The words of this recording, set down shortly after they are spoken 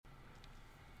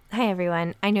Hi,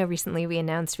 everyone. I know recently we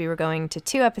announced we were going to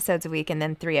 2 episodes a week and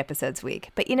then 3 episodes a week.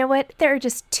 But you know what? There are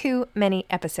just too many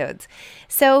episodes.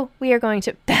 So we are going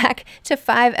back to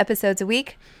 5 episodes a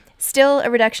week. Still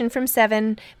a reduction from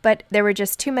 7, but there were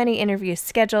just too many interviews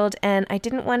scheduled, and I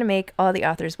didn't want to make all the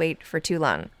authors wait for too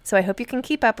long. So I hope you can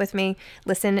keep up with me.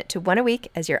 Listen to 1 a week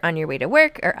as you're on your way to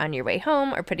work or on your way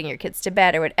home or putting your kids to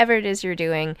bed or whatever it is you're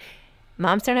doing.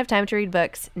 Moms Don't Have Time to Read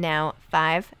Books, now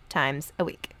 5 times a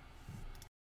week.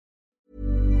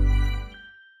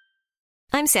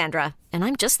 I'm Sandra, and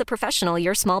I'm just the professional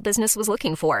your small business was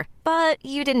looking for. But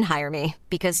you didn't hire me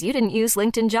because you didn't use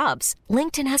LinkedIn Jobs.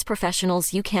 LinkedIn has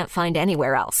professionals you can't find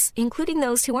anywhere else, including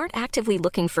those who aren't actively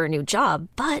looking for a new job,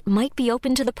 but might be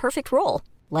open to the perfect role,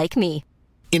 like me.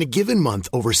 In a given month,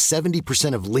 over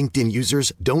 70% of LinkedIn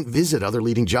users don't visit other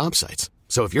leading job sites.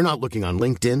 So if you're not looking on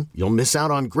LinkedIn, you'll miss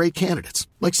out on great candidates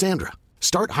like Sandra.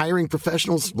 Start hiring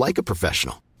professionals like a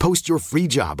professional. Post your free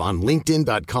job on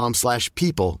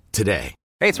linkedin.com/people today.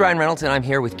 Hey, it's Ryan Reynolds, and I'm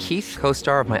here with Keith,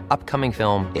 co-star of my upcoming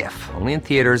film, If, only in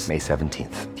theaters May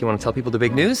 17th. Do you want to tell people the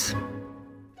big news?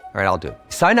 All right, I'll do it.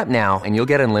 Sign up now and you'll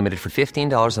get unlimited for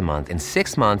 $15 a month and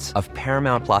 6 months of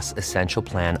Paramount Plus Essential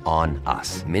Plan on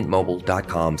us.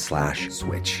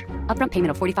 MintMobile.com/switch. Upfront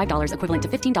payment of $45 equivalent to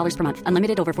 $15 per month.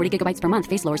 Unlimited over 40 gigabytes per month.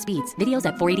 Face lower speeds. Videos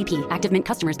at 480p. Active Mint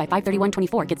customers by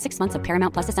 531.24 get 6 months of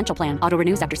Paramount Plus Essential Plan. Auto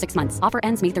renews after 6 months. Offer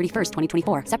ends May 31st,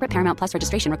 2024. Separate Paramount Plus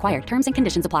registration required. Terms and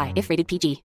conditions apply if rated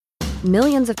PG.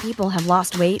 Millions of people have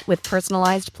lost weight with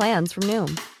personalized plans from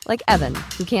Noom. Like Evan,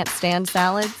 who can't stand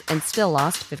salads and still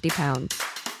lost 50 pounds.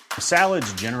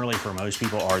 Salads generally for most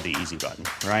people are the easy button,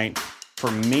 right? For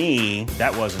me,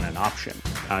 that wasn't an option.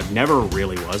 I never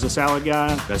really was a salad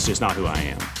guy. That's just not who I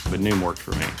am. But Noom worked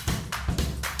for me.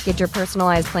 Get your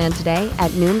personalized plan today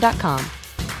at Noom.com.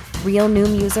 Real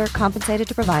Noom user compensated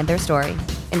to provide their story.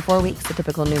 In 4 weeks, the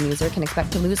typical Noom user can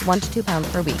expect to lose 1 to 2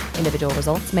 pounds per week. Individual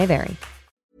results may vary.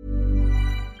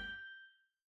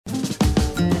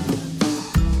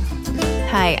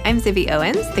 Hi, I'm Zibby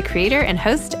Owens, the creator and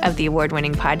host of the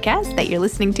award-winning podcast that you're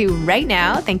listening to right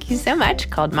now. Thank you so much,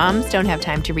 called Moms Don't Have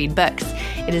Time to Read Books.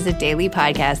 It is a daily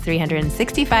podcast,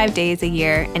 365 days a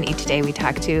year, and each day we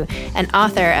talk to an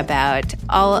author about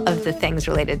all of the things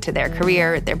related to their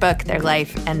career, their book, their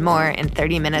life, and more in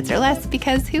 30 minutes or less,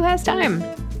 because who has time?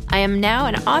 I am now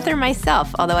an author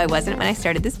myself, although I wasn't when I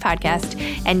started this podcast,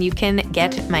 and you can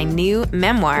get my new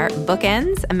memoir,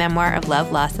 Bookends, a memoir of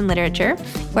love, loss, and literature,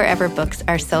 wherever books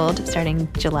are sold starting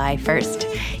July 1st,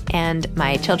 and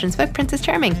my children's book, Princess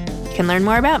Charming. You can learn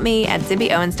more about me at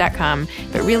zibbyowens.com,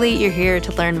 but really you're here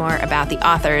to learn more about the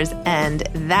authors, and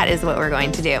that is what we're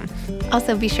going to do.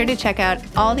 Also, be sure to check out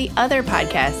all the other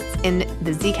podcasts in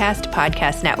the Zcast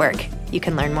Podcast Network. You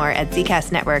can learn more at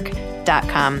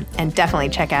zcastnetwork.com and definitely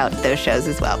check out those shows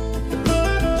as well.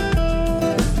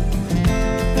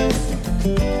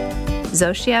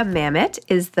 Zosia Mamet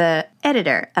is the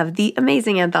editor of the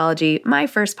amazing anthology My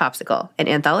First Popsicle, an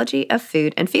anthology of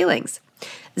food and feelings.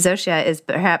 Zosia is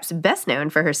perhaps best known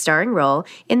for her starring role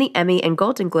in the Emmy and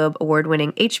Golden Globe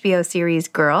award-winning HBO series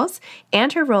Girls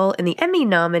and her role in the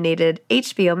Emmy-nominated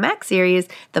HBO Max series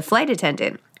The Flight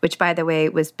Attendant, which, by the way,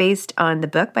 was based on the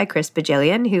book by Chris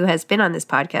Bajalian, who has been on this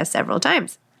podcast several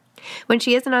times. When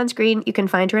she isn't on screen, you can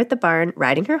find her at the barn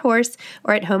riding her horse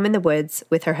or at home in the woods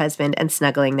with her husband and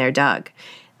snuggling their dog.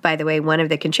 By the way, one of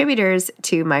the contributors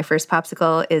to My First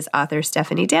Popsicle is author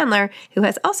Stephanie Danler, who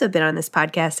has also been on this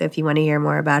podcast, so if you want to hear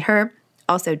more about her.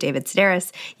 Also, David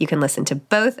Sedaris. You can listen to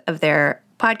both of their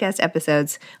podcast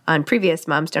episodes on previous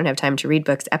Moms Don't Have Time to Read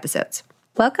Books episodes.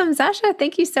 Welcome, Zosia.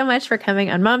 Thank you so much for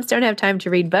coming on Moms Don't Have Time to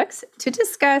Read Books to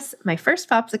discuss My First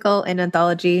Popsicle, an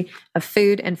anthology of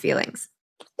food and feelings.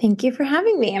 Thank you for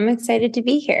having me. I'm excited to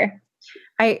be here.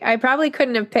 I probably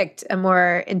couldn't have picked a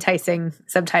more enticing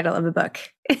subtitle of a book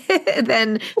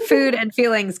than food and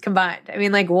feelings combined. I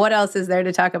mean, like, what else is there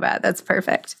to talk about? That's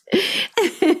perfect.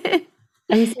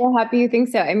 I'm so happy you think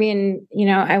so. I mean,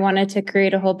 I wanted to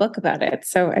create a whole book about it,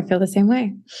 so I feel the same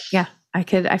way. Yeah. I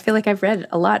feel like I've read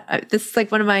a lot. This is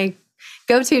like one of my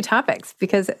go-to topics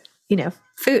because,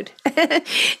 food.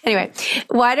 Anyway,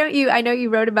 why don't you, I know you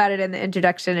wrote about it in the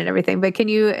introduction and everything, but can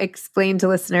you explain to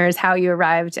listeners how you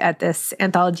arrived at this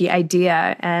anthology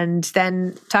idea and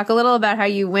then talk a little about how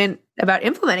you went about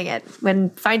implementing it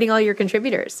when finding all your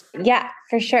contributors? Yeah,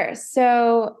 for sure.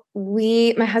 So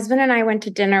my husband and I went to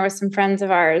dinner with some friends of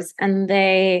ours, and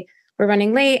they were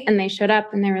running late, and they showed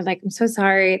up and they were like, I'm so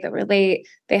sorry that we're late.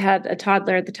 They had a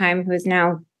toddler at the time who is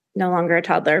now no longer a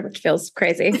toddler, which feels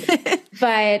crazy.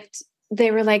 But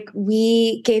they were like,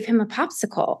 we gave him a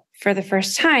popsicle for the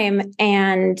first time,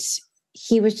 and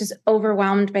he was just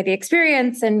overwhelmed by the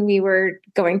experience. And we were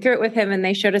going through it with him, and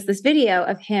they showed us this video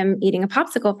of him eating a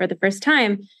popsicle for the first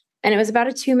time. And it was about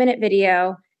a 2-minute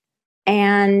video.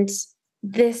 And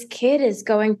this kid is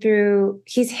going through,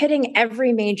 he's hitting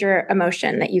every major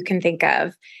emotion that you can think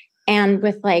of. And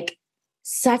with like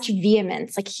such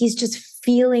vehemence, like he's just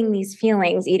feeling these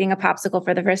feelings, eating a popsicle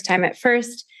for the first time. At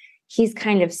first, he's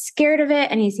kind of scared of it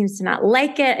and he seems to not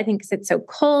like it. I think because it's so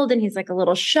cold and he's like a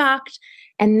little shocked.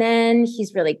 And then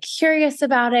he's really curious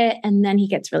about it. And then he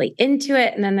gets really into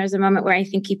it. And then there's a moment where I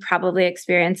think he probably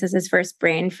experiences his first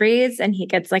brain freeze and he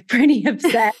gets like pretty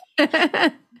upset.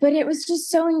 But it was just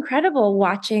so incredible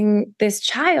watching this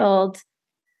child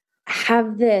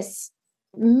have this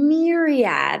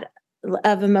myriad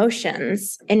of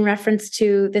emotions in reference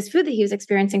to this food that he was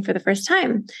experiencing for the first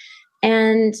time.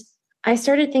 And I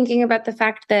started thinking about the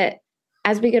fact that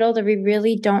as we get older, we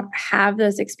really don't have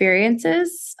those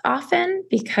experiences often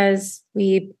because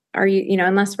we are,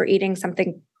 unless we're eating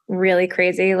something really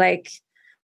crazy, like,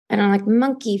 I don't know, like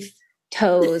monkey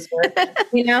toes, or,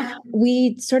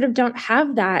 we sort of don't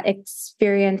have that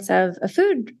experience of a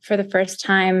food for the first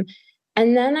time.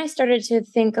 And then I started to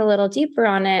think a little deeper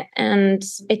on it. And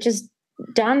it just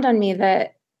dawned on me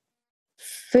that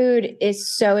food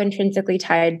is so intrinsically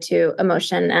tied to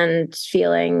emotion and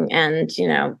feeling and,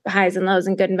 highs and lows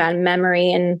and good and bad,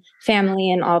 memory and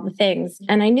family and all the things.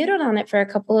 And I noodled on it for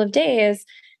a couple of days.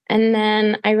 And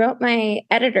then I wrote my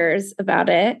editors about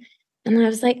it. And I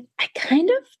was like, I kind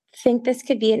of think this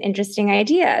could be an interesting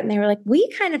idea. And they were like, we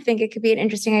kind of think it could be an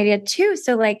interesting idea too.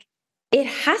 So like, it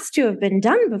has to have been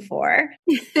done before.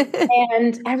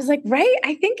 And I was like, right,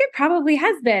 I think it probably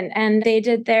has been. And they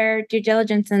did their due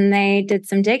diligence and they did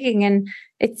some digging. And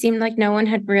it seemed like no one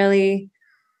had really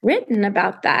written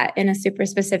about that in a super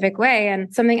specific way.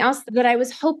 And something else that I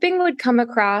was hoping would come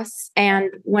across, and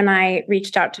when I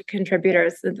reached out to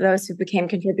contributors, those who became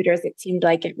contributors, it seemed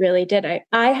like it really did.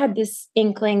 I had this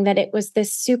inkling that it was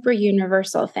this super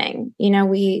universal thing.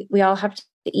 We all have to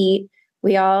eat.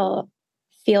 We all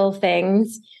feel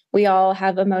things. We all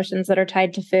have emotions that are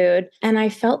tied to food. And I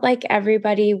felt like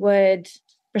everybody would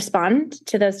respond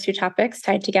to those two topics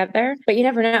tied together, but you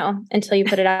never know until you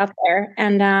put it out there.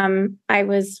 And I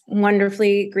was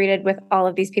wonderfully greeted with all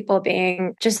of these people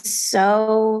being just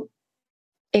so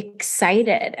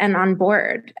excited and on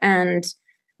board and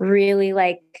really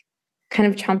like kind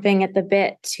of chomping at the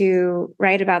bit to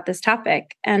write about this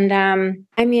topic. And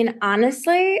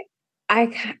honestly,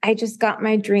 I just got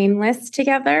my dream list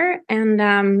together,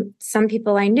 and some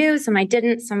people I knew, some I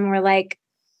didn't. Some were like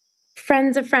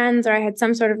friends of friends, or I had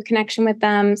some sort of connection with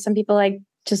them. Some people I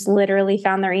just literally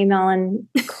found their email and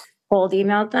cold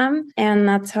emailed them. And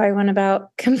that's how I went about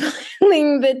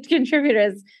compiling the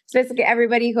contributors. So basically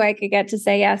everybody who I could get to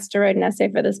say yes to write an essay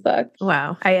for this book.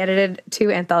 Wow. I edited 2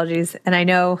 anthologies, and I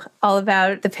know all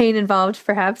about the pain involved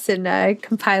perhaps in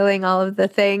compiling all of the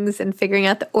things and figuring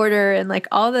out the order and like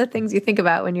all the things you think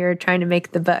about when you're trying to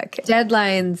make the book.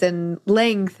 Deadlines and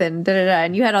length and da-da-da.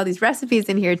 And you had all these recipes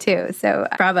in here too. So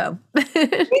bravo.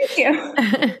 Thank you.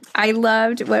 I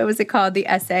loved, what was it called? The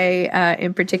essay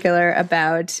in particular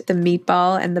about the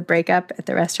meatball and the breakup at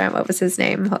the restaurant. What was his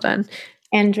name? Hold on.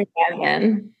 Andrew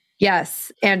Gavin.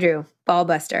 Yes, Andrew,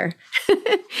 ballbuster.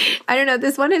 I don't know.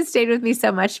 This one has stayed with me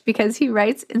so much because he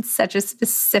writes in such a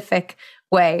specific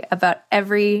way about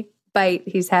every bite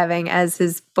he's having as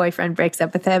his boyfriend breaks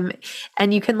up with him.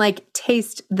 And you can like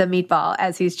taste the meatball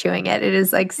as he's chewing it. It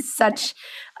is like such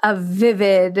a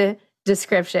vivid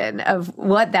description of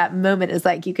what that moment is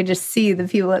like. You can just see the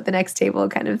people at the next table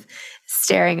kind of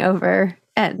staring over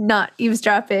and not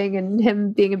eavesdropping and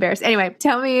him being embarrassed. Anyway,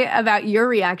 tell me about your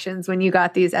reactions when you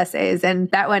got these essays,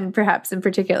 and that one perhaps in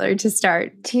particular to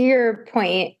start. To your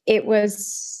point, it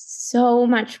was so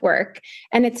much work.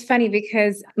 And it's funny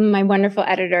because my wonderful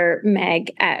editor,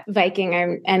 Meg at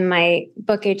Viking, and my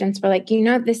book agents were like,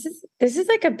 this is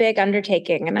like a big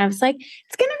undertaking. And I was like,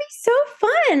 it's going to be so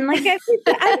fun. Like,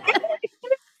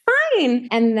 it's fine.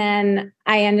 And then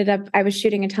I was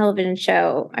shooting a television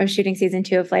show. I was shooting season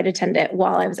 2 of Flight Attendant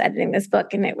while I was editing this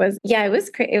book. And it was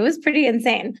pretty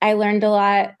insane. I learned a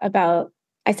lot about,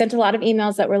 I sent a lot of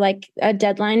emails that were like, a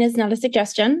deadline is not a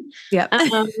suggestion. Yep.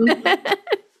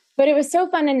 But it was so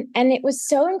fun. And it was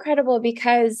so incredible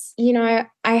because, I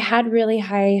had really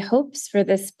high hopes for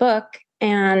this book,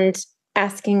 and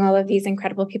asking all of these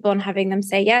incredible people and having them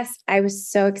say yes, I was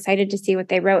so excited to see what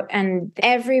they wrote. And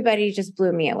everybody just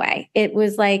blew me away. It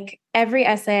was like every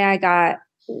essay I got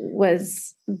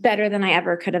was better than I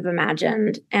ever could have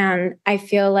imagined. And I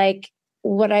feel like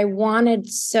what I wanted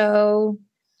so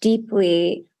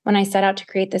deeply when I set out to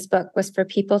create this book was for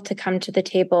people to come to the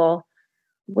table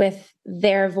with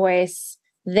their voice,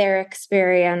 their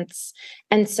experience.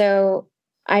 And so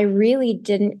I really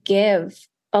didn't give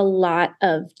a lot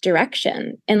of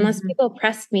direction unless people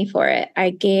pressed me for it.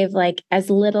 I gave like as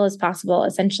little as possible.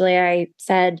 Essentially, I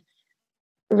said,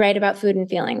 write about food and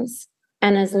feelings.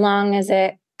 And as long as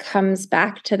it comes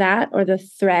back to that, or the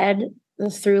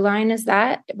through line is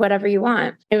that, whatever you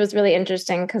want. It was really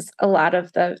interesting because a lot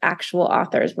of the actual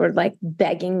authors were like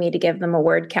begging me to give them a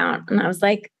word count. And I was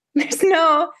like,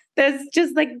 there's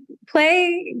just like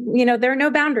play, there are no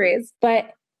boundaries.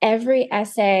 But every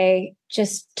essay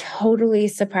just totally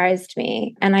surprised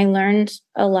me. And I learned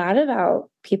a lot about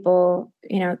people,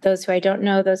 those who I don't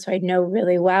know, those who I know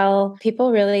really well.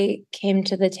 People really came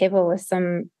to the table with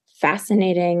some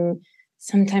fascinating,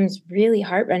 sometimes really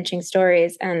heart-wrenching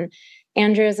stories. And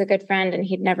Andrew is a good friend, and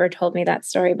he'd never told me that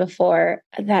story before.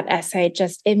 That essay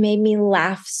it made me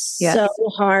laugh so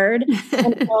hard.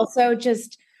 And also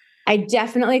I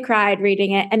definitely cried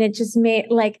reading it. And it just made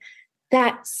like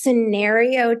that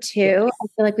scenario too. I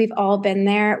feel like we've all been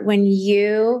there when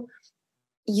you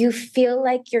feel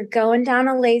like you're going down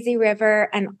a lazy river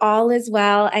and all is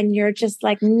well, and you're just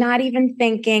like not even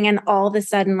thinking, and all of a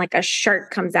sudden like a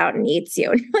shark comes out and eats you.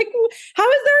 And you're like, how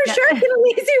is there a shark in a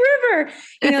lazy river?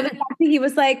 The fact that he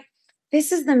was like,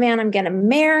 this is the man I'm going to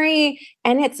marry,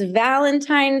 and it's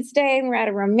Valentine's Day, and we're at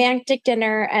a romantic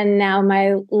dinner, and now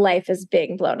my life is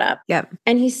being blown up. Yep.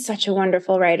 And he's such a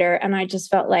wonderful writer, and I just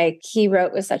felt like he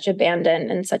wrote with such abandon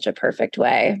in such a perfect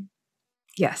way.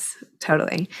 Yes,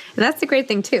 totally. And that's the great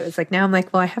thing too. It's like, now I'm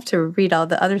like, well, I have to read all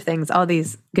the other things all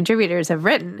these contributors have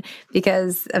written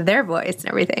because of their voice and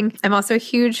everything. I'm also a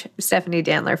huge Stephanie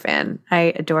Danler fan.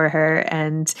 I adore her.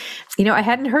 And, I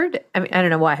hadn't heard, I don't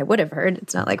know why I would have heard.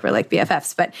 It's not like we're like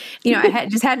BFFs, but, I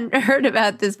just hadn't heard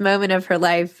about this moment of her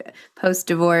life,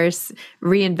 post-divorce,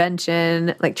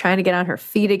 reinvention, like trying to get on her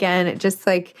feet again. It just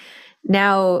like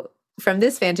now, from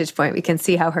this vantage point, we can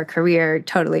see how her career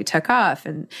totally took off,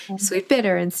 and Sweet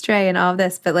Bitter and Stray and all of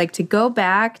this. But like to go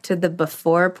back to the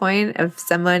before point of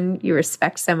someone you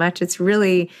respect so much, it's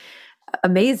really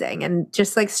amazing. And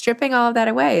just like stripping all of that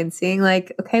away and seeing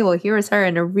like, okay, well, here was her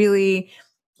in a really,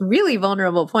 really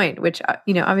vulnerable point, which,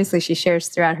 obviously she shares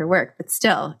throughout her work, but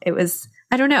still it was,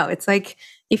 I don't know. It's like,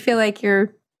 you feel like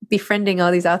you're befriending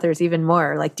all these authors even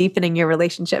more, like deepening your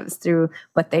relationships through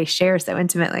what they share so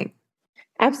intimately.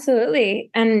 Absolutely.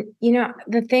 And,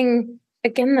 the thing,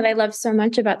 again, that I love so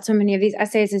much about so many of these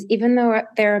essays is even though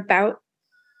they're about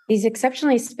these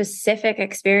exceptionally specific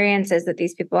experiences that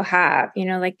these people have,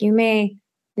 like you may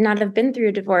not have been through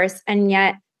a divorce. And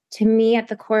yet, to me, at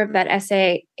the core of that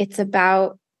essay, it's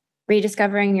about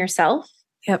rediscovering yourself.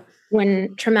 Yep.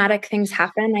 When traumatic things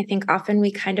happen, I think often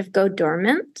we kind of go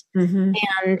dormant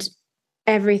and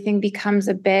everything becomes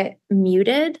a bit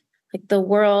muted. Like the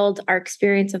world, our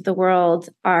experience of the world,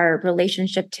 our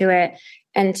relationship to it.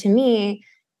 And to me,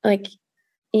 like,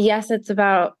 yes, it's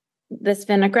about this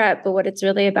vinaigrette, but what it's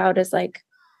really about is like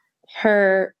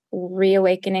her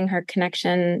reawakening her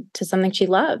connection to something she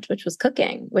loved, which was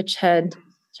cooking, which had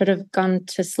sort of gone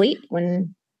to sleep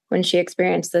when she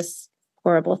experienced this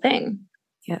horrible thing.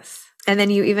 Yes. And then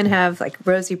you even have like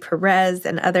Rosie Perez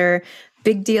and other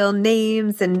big deal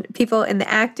names and people in the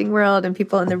acting world and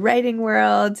people in the writing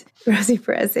world. Rosie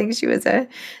Perez saying she was the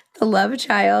love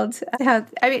child.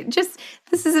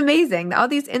 This is amazing. All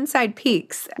these inside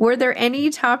peeks. Were there any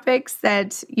topics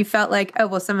that you felt like, oh,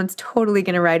 well, someone's totally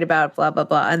going to write about blah, blah,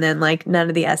 blah, and then like none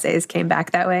of the essays came back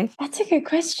that way? That's a good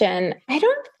question. I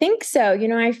don't think so.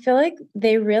 I feel like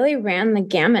they really ran the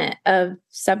gamut of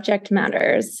subject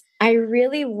matters. I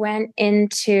really went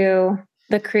into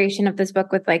the creation of this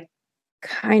book with like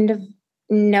kind of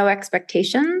no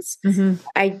expectations.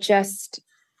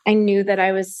 I knew that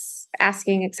I was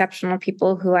asking exceptional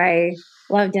people who I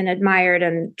loved and admired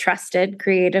and trusted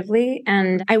creatively.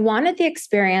 And I wanted the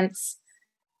experience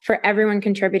for everyone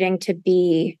contributing to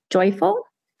be joyful.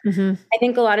 I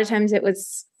think a lot of times it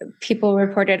was people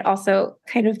reported also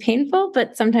kind of painful,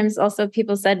 but sometimes also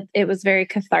people said it was very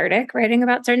cathartic writing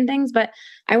about certain things, but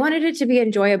I wanted it to be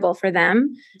enjoyable for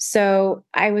them. So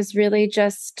I was really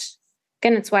just,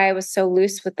 again, it's why I was so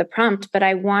loose with the prompt, but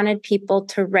I wanted people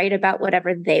to write about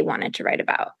whatever they wanted to write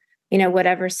about,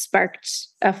 whatever sparked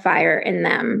a fire in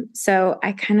them. So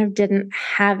I kind of didn't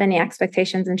have any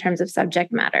expectations in terms of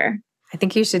subject matter. I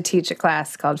think you should teach a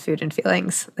class called Food and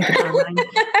Feelings,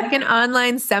 like an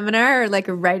online seminar or like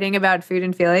writing about food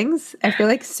and feelings. I feel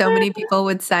like so many people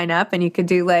would sign up and you could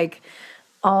do like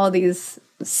all these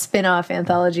spin-off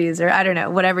anthologies, or I don't know,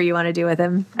 whatever you want to do with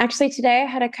him. Actually, today I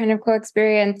had a kind of cool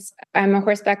experience. I'm a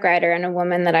horseback rider, and a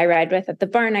woman that I ride with at the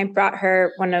barn, I brought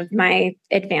her one of my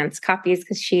advanced copies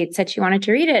because she had said she wanted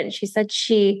to read it. And she said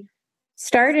she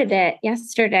started it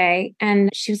yesterday. And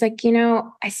she was like,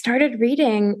 I started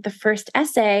reading the first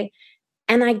essay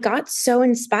and I got so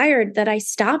inspired that I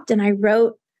stopped and I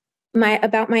wrote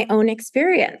about my own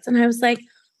experience. And I was like,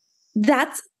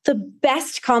 that's the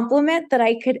best compliment that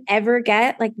I could ever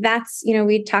get. Like that's,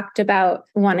 we talked about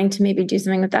wanting to maybe do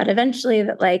something with that eventually,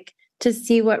 that like to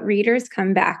see what readers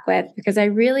come back with, because I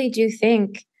really do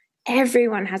think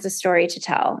everyone has a story to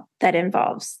tell that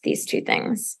involves these two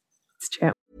things. It's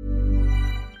true.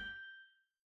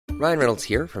 Ryan Reynolds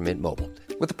here from Mint Mobile.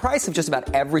 With the price of just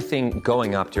about everything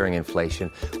going up during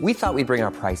inflation, we thought we'd bring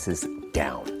our prices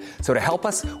down. So to help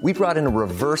us, we brought in a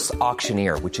reverse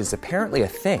auctioneer, which is apparently a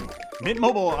thing. Mint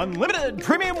Mobile Unlimited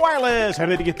Premium Wireless. How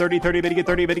to get 30, 30, bit to get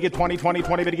 30, bit to get 20, 20,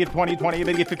 20, bit to get 20, 20,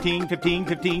 bit to get 15, 15,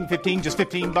 15, 15, just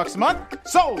 $15 a month?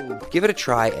 Sold! Give it a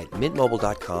try at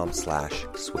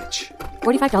mintmobile.com/switch.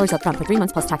 $45 up front for 3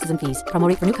 months plus taxes and fees. Promo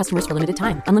rate for new customers for limited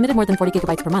time. Unlimited more than 40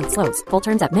 gigabytes per month. Slows full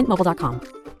terms at mintmobile.com.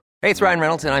 Hey, it's Ryan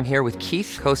Reynolds, and I'm here with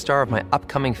Keith, co-star of my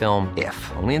upcoming film, If,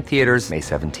 only in theaters May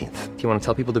 17th. Do you want to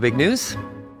tell people the big news?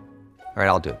 All right,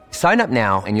 I'll do it. Sign up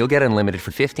now and you'll get unlimited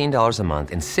for $15 a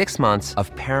month and 6 months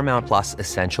of Paramount Plus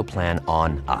Essential Plan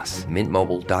on us.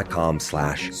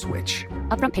 mintmobile.com/switch.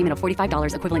 Upfront payment of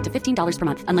 $45 equivalent to $15 per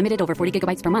month. Unlimited over 40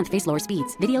 gigabytes per month. Face lower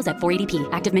speeds. Videos at 480p.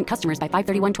 Active Mint customers by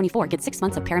 531.24 get 6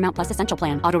 months of Paramount Plus Essential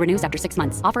Plan. Auto renews after 6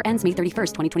 months. Offer ends May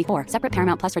 31st, 2024. Separate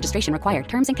Paramount Plus registration required.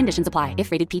 Terms and conditions apply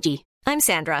if rated PG. I'm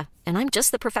Sandra, and I'm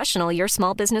just the professional your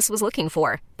small business was looking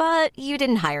for. But you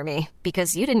didn't hire me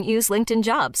because you didn't use LinkedIn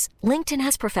Jobs. LinkedIn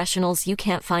has professionals you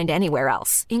can't find anywhere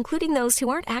else, including those who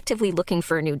aren't actively looking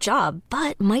for a new job,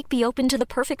 but might be open to the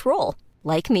perfect role,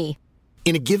 like me.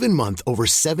 In a given month, over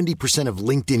 70% of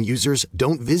LinkedIn users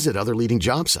don't visit other leading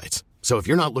job sites. So if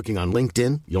you're not looking on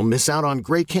LinkedIn, you'll miss out on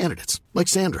great candidates like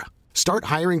Sandra. Start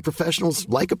hiring professionals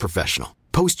like a professional.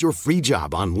 Post your free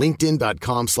job on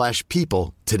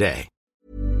linkedin.com/people today.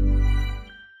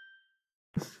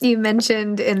 You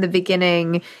mentioned in the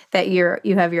beginning that you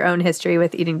have your own history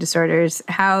with eating disorders.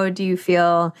 How do you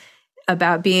feel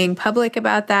about being public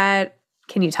about that?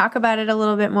 Can you talk about it a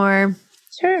little bit more?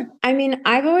 Sure. I mean,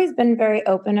 I've always been very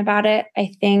open about it.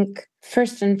 I think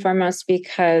first and foremost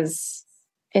because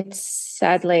it's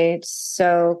sadly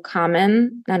so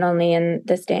common, not only in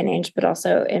this day and age, but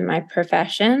also in my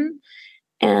profession.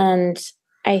 And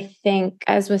I think,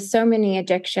 as with so many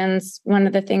addictions, one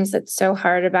of the things that's so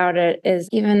hard about it is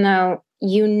even though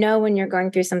when you're going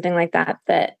through something like that,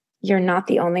 that you're not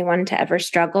the only one to ever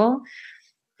struggle. I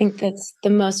think that's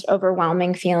the most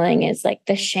overwhelming feeling is like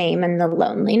the shame and the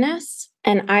loneliness.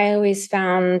 And I always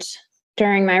found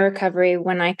during my recovery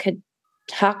when I could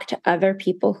talk to other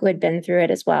people who had been through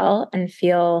it as well and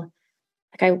feel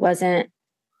like I wasn't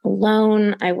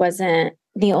alone, I wasn't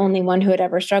the only one who had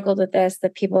ever struggled with this,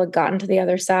 that people had gotten to the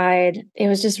other side. It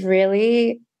was just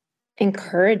really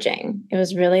encouraging. It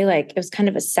was really it was kind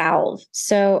of a salve.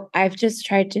 So I've just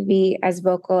tried to be as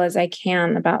vocal as I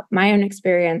can about my own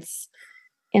experience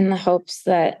in the hopes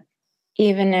that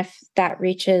even if that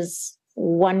reaches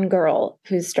one girl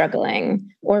who's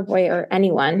struggling, or boy, or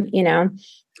anyone,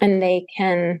 and they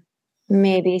can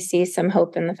maybe see some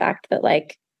hope in the fact that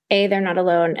A, they're not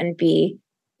alone, and B,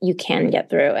 you can get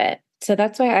through it. So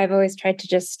that's why I've always tried to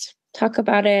just talk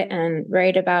about it and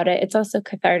write about it. It's also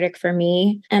cathartic for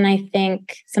me. And I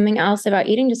think something else about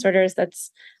eating disorders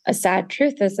that's a sad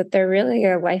truth is that they're really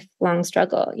a lifelong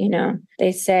struggle.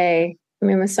 They say,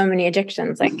 with so many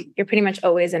addictions, you're pretty much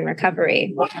always in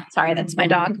recovery. Sorry, that's my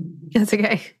dog. That's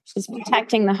okay. She's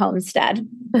protecting the homestead.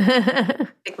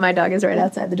 My dog is right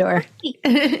outside the door.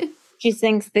 She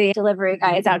thinks the delivery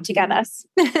guy is out to get us.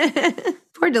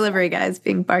 Poor delivery guys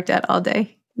being barked at all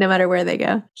day, no matter where they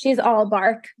go. She's all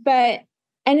bark. And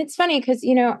it's funny because,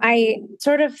 I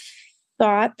sort of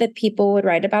thought that people would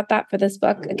write about that for this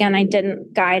book. Again, I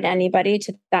didn't guide anybody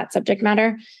to that subject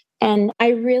matter. And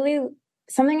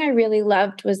something I really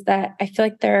loved was that I feel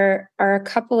like there are a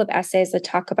couple of essays that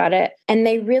talk about it, and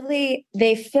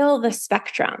they fill the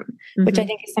spectrum, which I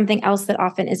think is something else that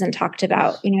often isn't talked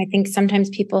about. I think sometimes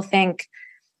people think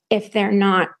if they're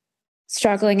not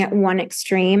struggling at one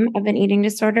extreme of an eating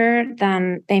disorder,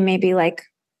 then they maybe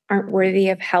aren't worthy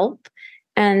of help.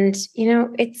 And,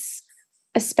 it's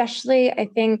especially, I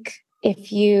think,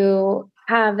 if you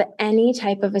have any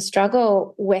type of a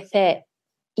struggle with it,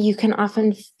 you can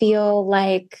often feel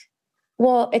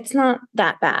well, it's not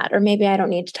that bad, or maybe I don't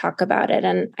need to talk about it.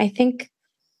 And I think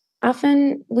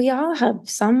often we all have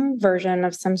some version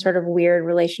of some sort of weird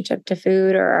relationship to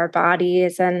food or our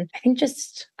bodies. And I think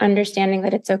just understanding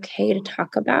that it's okay to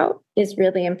talk about is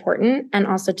really important. And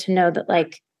also to know that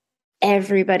like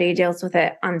everybody deals with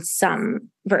it on some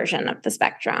version of the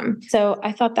spectrum. So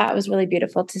I thought that was really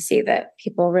beautiful to see that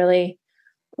people really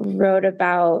wrote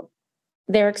about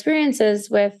their experiences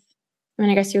with, I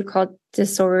mean, I guess you would call it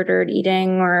disordered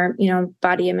eating or,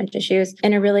 body image issues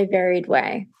in a really varied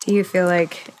way. Do you feel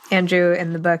like Andrew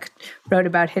in the book wrote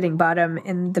about hitting bottom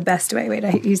in the best way?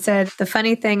 Wait, you said the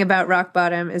funny thing about rock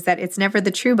bottom is that it's never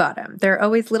the true bottom. There are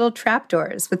always little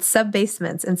trapdoors with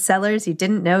sub-basements and cellars you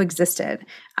didn't know existed.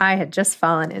 I had just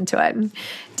fallen into it.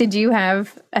 Did you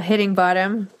have a hitting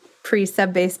bottom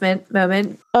pre-sub-basement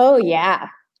moment? Oh, yeah,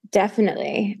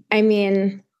 definitely. I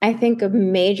mean, I think a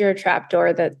major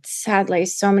trapdoor that sadly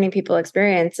so many people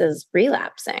experience is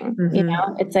relapsing.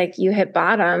 Mm-hmm. It's like you hit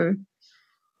bottom,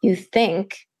 you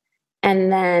think,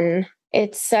 and then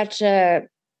it's such a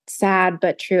sad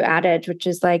but true adage, which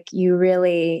is like you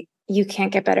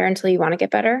can't get better until you want to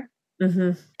get better.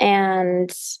 Mm-hmm.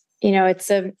 And it's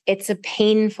a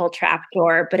painful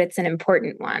trapdoor, but it's an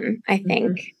important one, I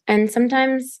think. Mm-hmm. And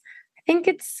sometimes I think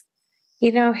it's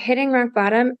hitting rock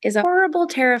bottom is a horrible,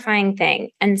 terrifying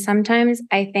thing. And sometimes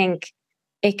I think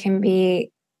it can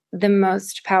be the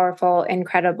most powerful,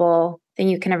 incredible thing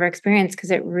you can ever experience because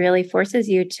it really forces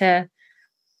you to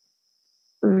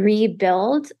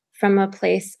rebuild from a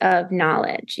place of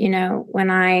knowledge.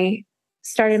 When I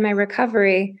started my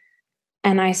recovery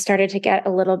and I started to get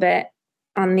a little bit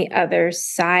on the other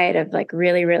side of like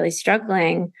really, really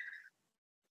struggling,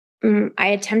 I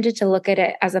attempted to look at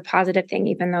it as a positive thing,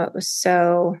 even though it was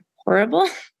so horrible,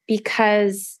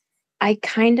 because I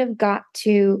kind of got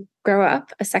to grow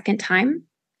up a second time,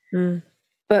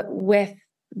 but with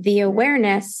the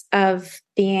awareness of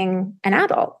being an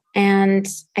adult. And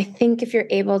I think if you're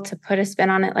able to put a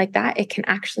spin on it like that, it can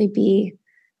actually be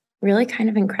really kind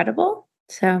of incredible.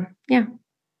 So, yeah.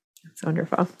 That's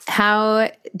wonderful. How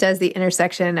does the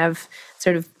intersection of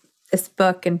sort of this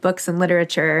book and books and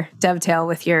literature dovetail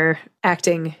with your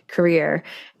acting career?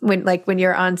 When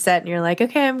you're on set and you're like,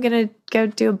 okay, I'm going to go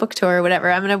do a book tour or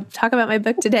whatever. I'm going to talk about my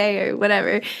book today or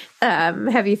whatever.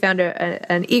 Have you found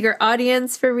an eager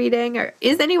audience for reading, or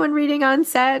is anyone reading on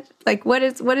set? Like what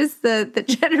is the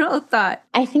general thought?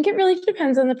 I think it really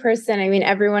depends on the person. I mean,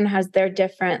 everyone has their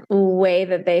different way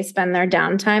that they spend their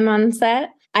downtime on set.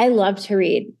 I love to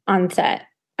read on set.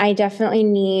 I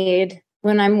definitely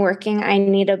when I'm working, I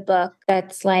need a book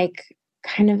that's like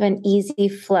kind of an easy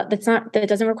flow. That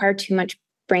doesn't require too much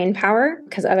brain power,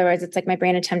 because otherwise it's like my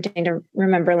brain attempting to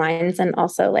remember lines and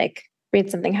also like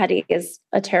read something heady is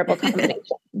a terrible combination.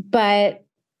 But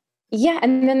yeah,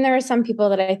 and then there are some people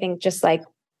that I think just like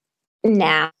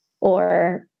nap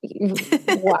or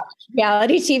watch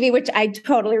reality TV, which I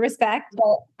totally respect.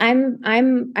 But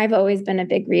I've always been a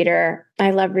big reader. I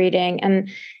love reading, and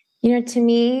to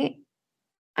me,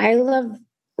 I love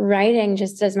writing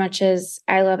just as much as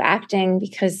I love acting,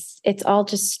 because it's all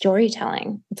just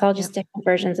storytelling. It's all just different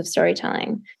versions of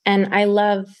storytelling. And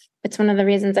it's one of the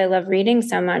reasons I love reading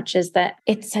so much is that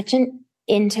it's such an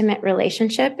intimate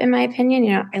relationship, in my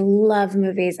opinion. I love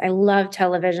movies. I love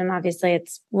television. Obviously,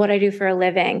 it's what I do for a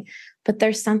living. But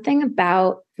there's something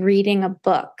about reading a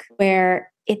book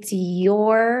where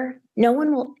no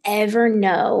one will ever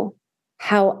know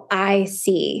how I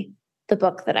see the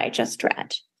book that I just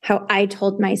read, how I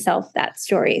told myself that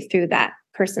story through that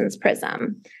person's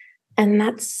prism. And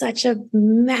that's such a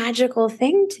magical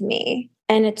thing to me.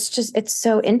 And it's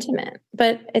so intimate,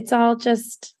 but it's all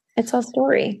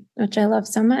story, which I love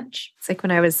so much. It's like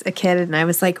when I was a kid and I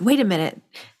was like, wait a minute,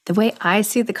 the way I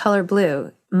see the color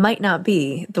blue might not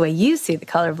be the way you see the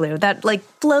color blue. That like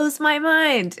blows my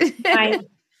mind.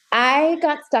 I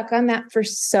got stuck on that for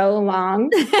so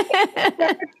long.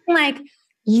 Like,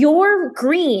 your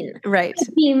green, right,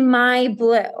 could be my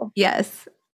blue. Yes.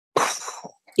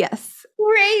 Yes.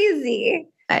 Crazy.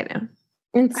 I know.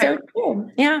 It's so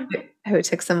cool. Yeah. I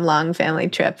took some long family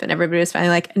trip and everybody was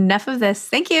finally like, enough of this.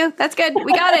 Thank you. That's good.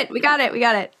 We got it. We got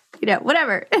it.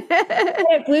 Whatever.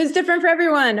 Blue's different for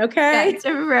everyone. Okay. Yeah, it's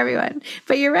different for everyone.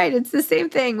 But you're right. It's the same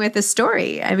thing with a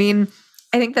story. I mean,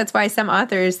 I think that's why some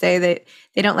authors say that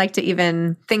they don't like to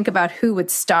even think about who would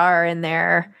star in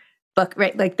their book,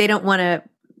 right? Like they don't want to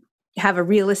have a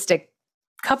realistic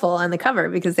couple on the cover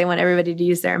because they want everybody to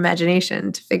use their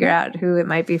imagination to figure out who it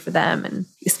might be for them. And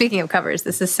speaking of covers,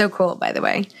 this is so cool, by the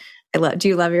way. Do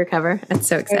you love your cover? It's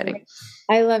so exciting.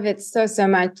 I love it so, so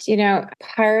much.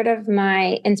 Part of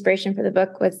my inspiration for the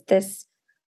book was this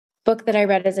book that I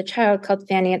read as a child called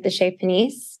Fanny at the Chez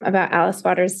Panisse about Alice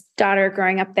Waters' daughter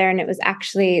growing up there. And it was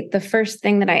actually the first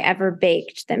thing that I ever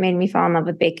baked that made me fall in love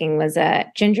with baking was a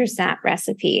ginger snap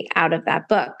recipe out of that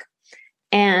book.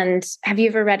 And have you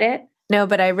ever read it? No,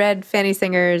 but I read Fanny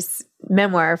Singer's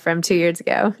memoir from 2 years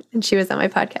ago, and she was on my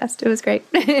podcast. It was great.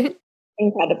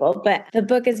 Incredible. But the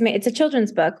book it's a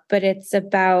children's book, but it's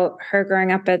about her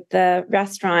growing up at the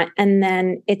restaurant. And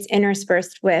then it's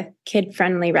interspersed with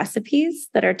kid-friendly recipes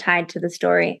that are tied to the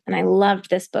story. And I loved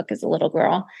this book as a little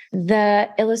girl. The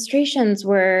illustrations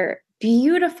were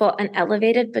beautiful and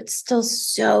elevated, but still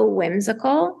so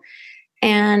whimsical.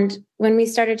 And when we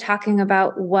started talking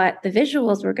about what the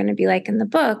visuals were going to be like in the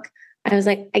book, I was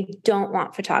like, I don't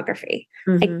want photography.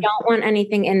 I don't want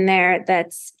anything in there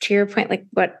that's, to your point, like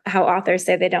how authors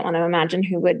say they don't want to imagine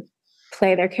who would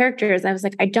play their characters. I was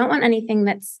like, I don't want anything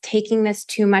that's taking this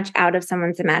too much out of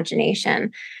someone's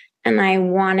imagination. And I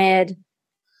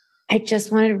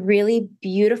just wanted really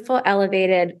beautiful,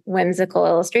 elevated, whimsical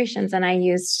illustrations. And I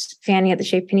used Fanny at the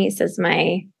Chez Panisse as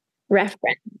my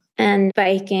reference. And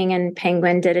Viking and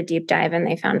Penguin did a deep dive and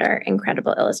they found our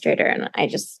incredible illustrator. And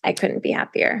I couldn't be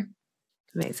happier.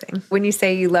 Amazing. When you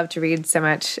say you love to read so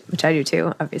much, which I do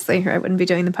too, obviously, or I wouldn't be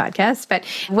doing the podcast, but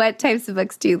what types of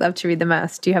books do you love to read the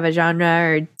most? Do you have a genre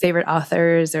or favorite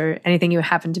authors or anything you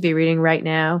happen to be reading right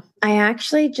now? I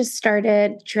actually just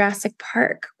started Jurassic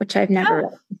Park, which I've never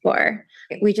read before.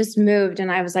 We just moved and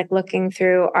I was like looking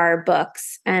through our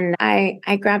books and I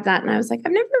grabbed that and I was like,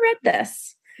 I've never read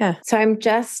this. Yeah. So I'm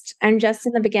just in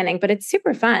the beginning, but it's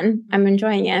super fun. I'm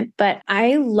enjoying it. But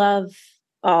I love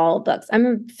all books. I'm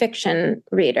a fiction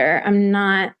reader. I'm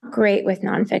not great with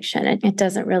nonfiction. It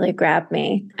doesn't really grab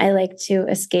me. I like to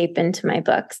escape into my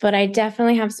books, but I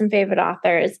definitely have some favorite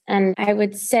authors. And I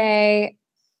would say,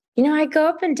 I go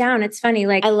up and down. It's funny.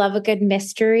 Like I love a good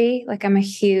mystery. Like I'm a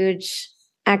huge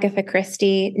Agatha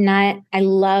Christie nut. I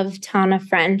love Tana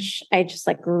French. I just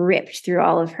like ripped through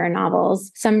all of her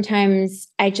novels. Sometimes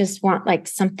I just want like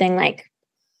something like,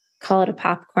 call it a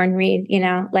popcorn read,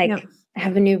 I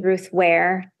have a new Ruth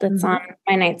Ware that's on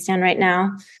my nightstand right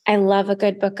now. I love a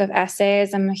good book of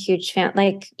essays. I'm a huge fan.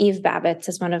 Like Eve Babbitt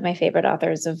is one of my favorite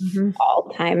authors of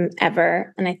all time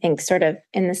ever. And I think sort of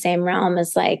in the same realm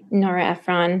as like Nora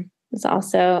Ephron is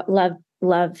also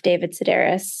love David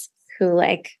Sedaris, who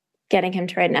like getting him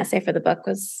to write an essay for the book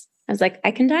I was like,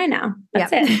 I can die now.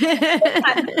 That's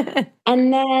it.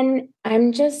 And then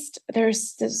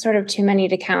there's sort of too many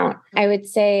to count. I would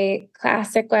say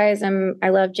classic wise, I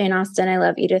love Jane Austen. I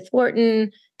love Edith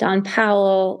Wharton, Dawn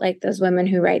Powell, like those women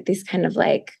who write these kind of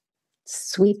like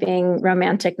sweeping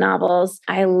romantic novels.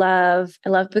 I love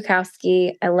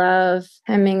Bukowski. I love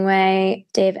Hemingway,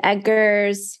 Dave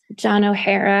Eggers, John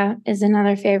O'Hara is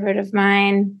another favorite of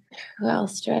mine. Who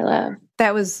else do I love?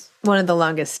 That was one of the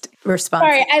longest responses.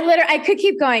 Sorry, I could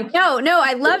keep going. No,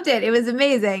 I loved it. It was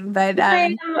amazing. But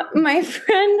my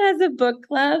friend has a book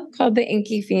club called The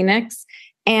Inky Phoenix,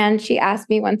 and she asked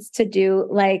me once to do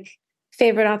like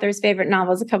favorite authors, favorite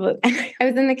novels. I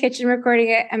was in the kitchen recording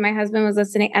it, and my husband was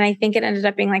listening, and I think it ended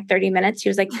up being like 30 minutes. She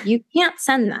was like, "You can't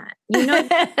send that.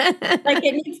 Like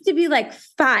it needs to be like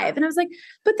 5." And I was like,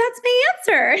 "But that's my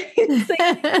answer." It's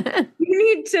like,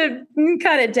 you need to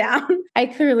cut it down. I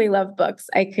clearly love books.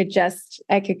 I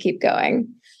could keep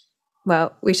going.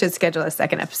 Well, we should schedule a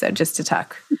second episode just to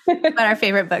talk about our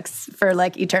favorite books for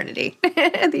like eternity,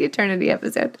 the eternity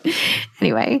episode.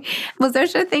 Anyway, well,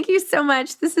 Zosia, thank you so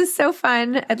much. This is so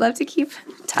fun. I'd love to keep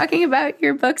talking about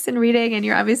your books and reading, and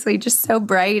you're obviously just so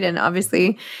bright and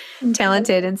obviously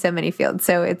talented in so many fields.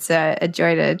 So it's a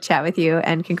joy to chat with you,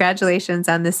 and congratulations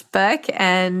on this book.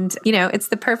 And, it's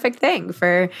the perfect thing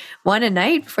for one a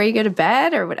night before you go to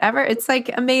bed or whatever. It's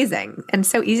like amazing and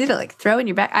so easy to like throw in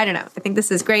your bag. I don't know. I think this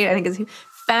is great. I think it's a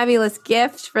fabulous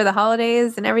gift for the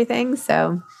holidays and everything.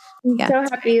 So I'm so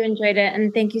happy you enjoyed it.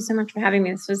 And thank you so much for having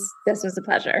me. This was a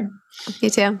pleasure. You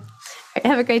too. All right,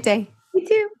 have a great day. You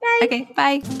too. Bye. Okay.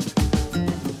 Bye.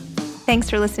 Thanks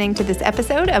for listening to this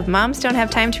episode of Moms Don't Have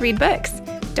Time to Read Books.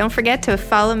 Don't forget to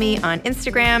follow me on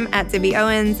Instagram at Zibby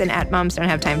Owens and at Moms Don't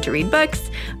Have Time to Read Books.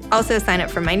 Also sign up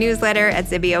for my newsletter at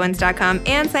zibbyowens.com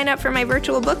and sign up for my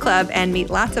virtual book club and meet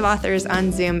lots of authors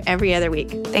on Zoom every other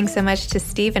week. Thanks so much to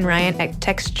Steve and Ryan at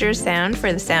Texture Sound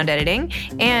for the sound editing.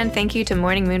 And thank you to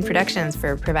Morning Moon Productions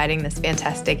for providing this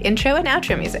fantastic intro and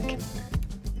outro music.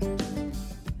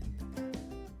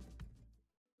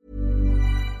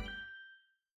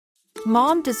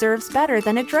 Mom deserves better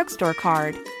than a drugstore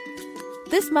card.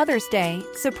 This Mother's Day,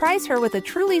 surprise her with a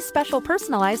truly special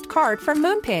personalized card from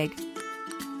Moonpig.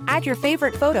 Add your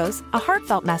favorite photos, a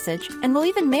heartfelt message, and we'll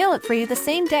even mail it for you the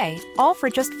same day, all for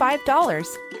just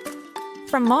 $5.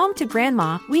 From mom to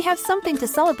grandma, we have something to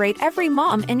celebrate every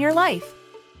mom in your life.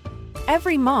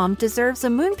 Every mom deserves a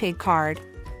Moonpig card.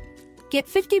 Get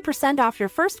 50% off your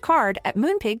first card at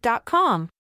moonpig.com.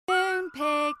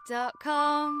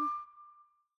 Moonpig.com.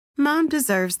 Mom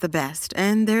deserves the best,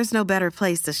 and there's no better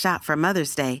place to shop for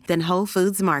Mother's Day than Whole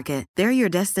Foods Market. They're your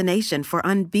destination for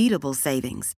unbeatable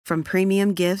savings, from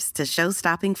premium gifts to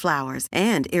show-stopping flowers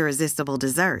and irresistible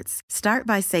desserts. Start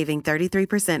by saving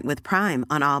 33% with Prime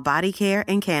on all body care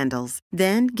and candles.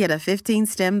 Then get a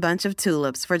 15-stem bunch of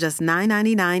tulips for just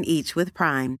 $9.99 each with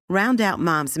Prime. Round out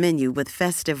Mom's menu with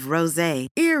festive rosé,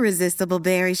 irresistible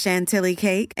berry chantilly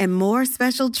cake, and more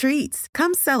special treats.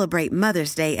 Come celebrate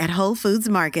Mother's Day at Whole Foods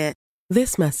Market.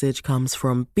 This message comes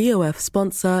from BOF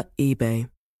sponsor eBay.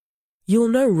 You'll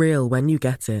know real when you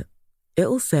get it.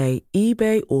 It'll say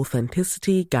eBay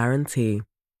Authenticity Guarantee.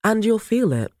 And you'll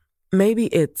feel it. Maybe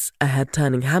it's a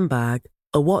head-turning handbag,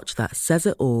 a watch that says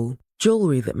it all,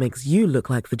 jewelry that makes you look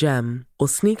like the gem, or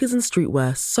sneakers and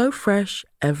streetwear so fresh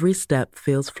every step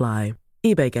feels fly.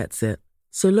 eBay gets it.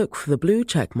 So look for the blue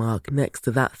check mark next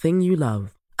to that thing you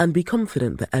love. And be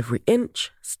confident that every inch,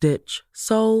 stitch,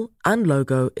 sole, and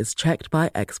logo is checked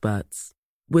by experts.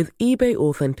 With eBay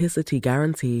Authenticity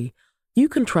Guarantee, you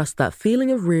can trust that feeling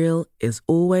of real is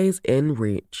always in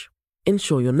reach.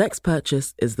 Ensure your next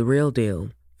purchase is the real deal.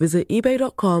 Visit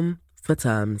ebay.com for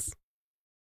terms.